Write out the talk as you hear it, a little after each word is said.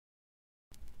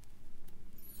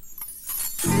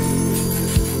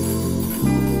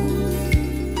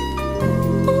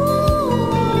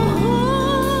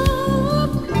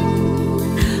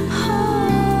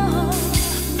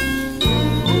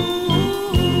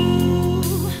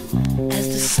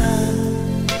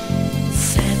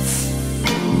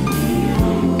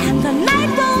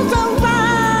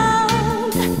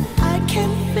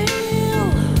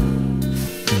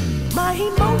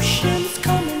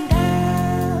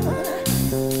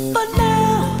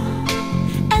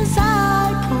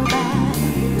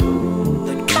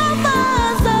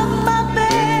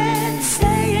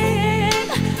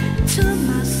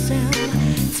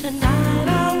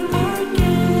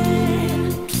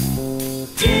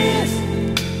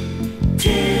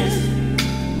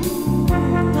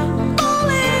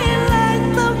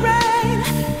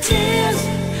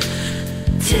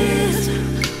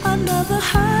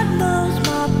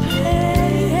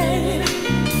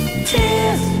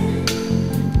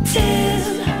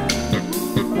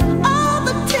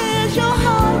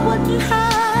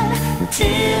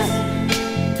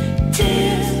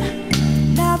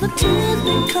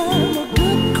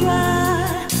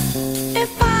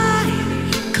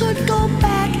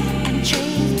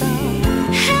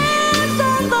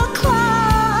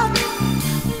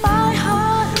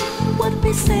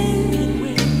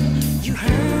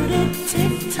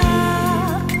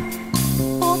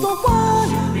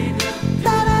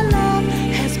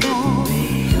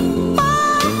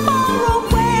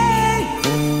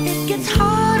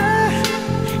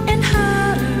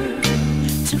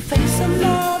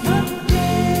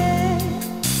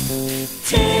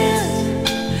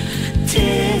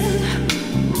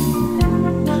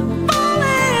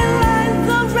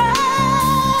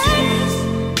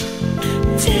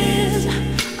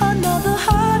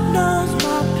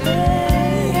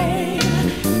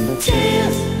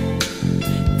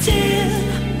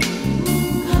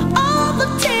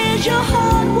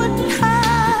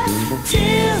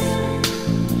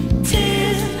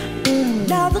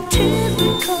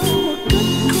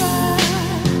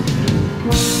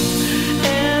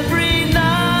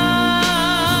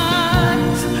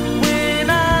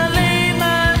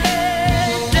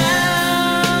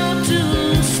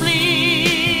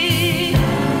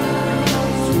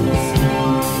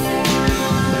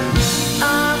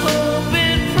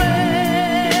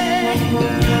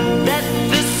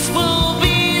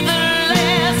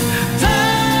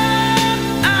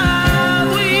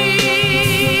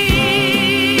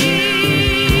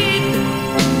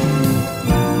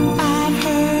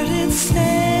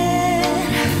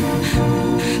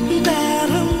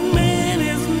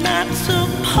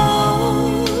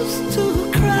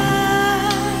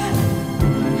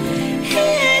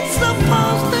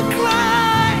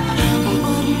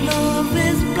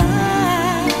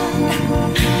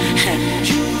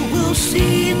you will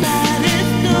see that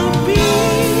it's the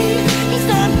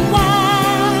reason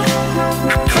why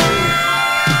I cry.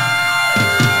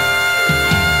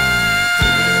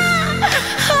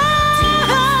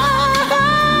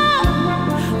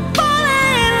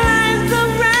 Falling lines of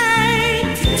rain,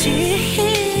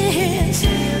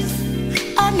 tears.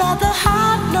 Another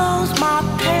heart knows my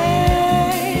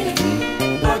pain.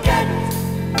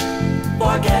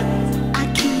 Forget. I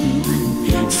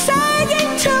keep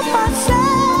saying to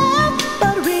myself,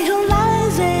 but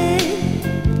realizing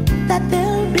that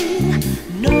there'll be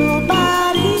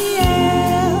nobody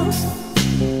else.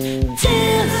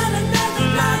 Tears,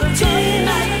 tears,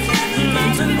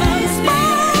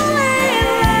 falling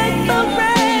like the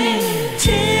rain.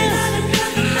 Tears,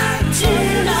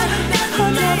 tears,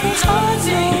 another heart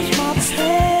knows my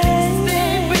pain.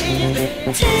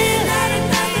 Tears,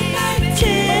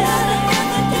 tears,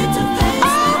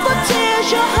 all the tears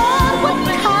your heart would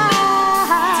cry.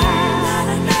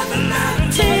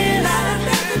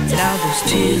 Tears, now those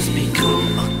tears become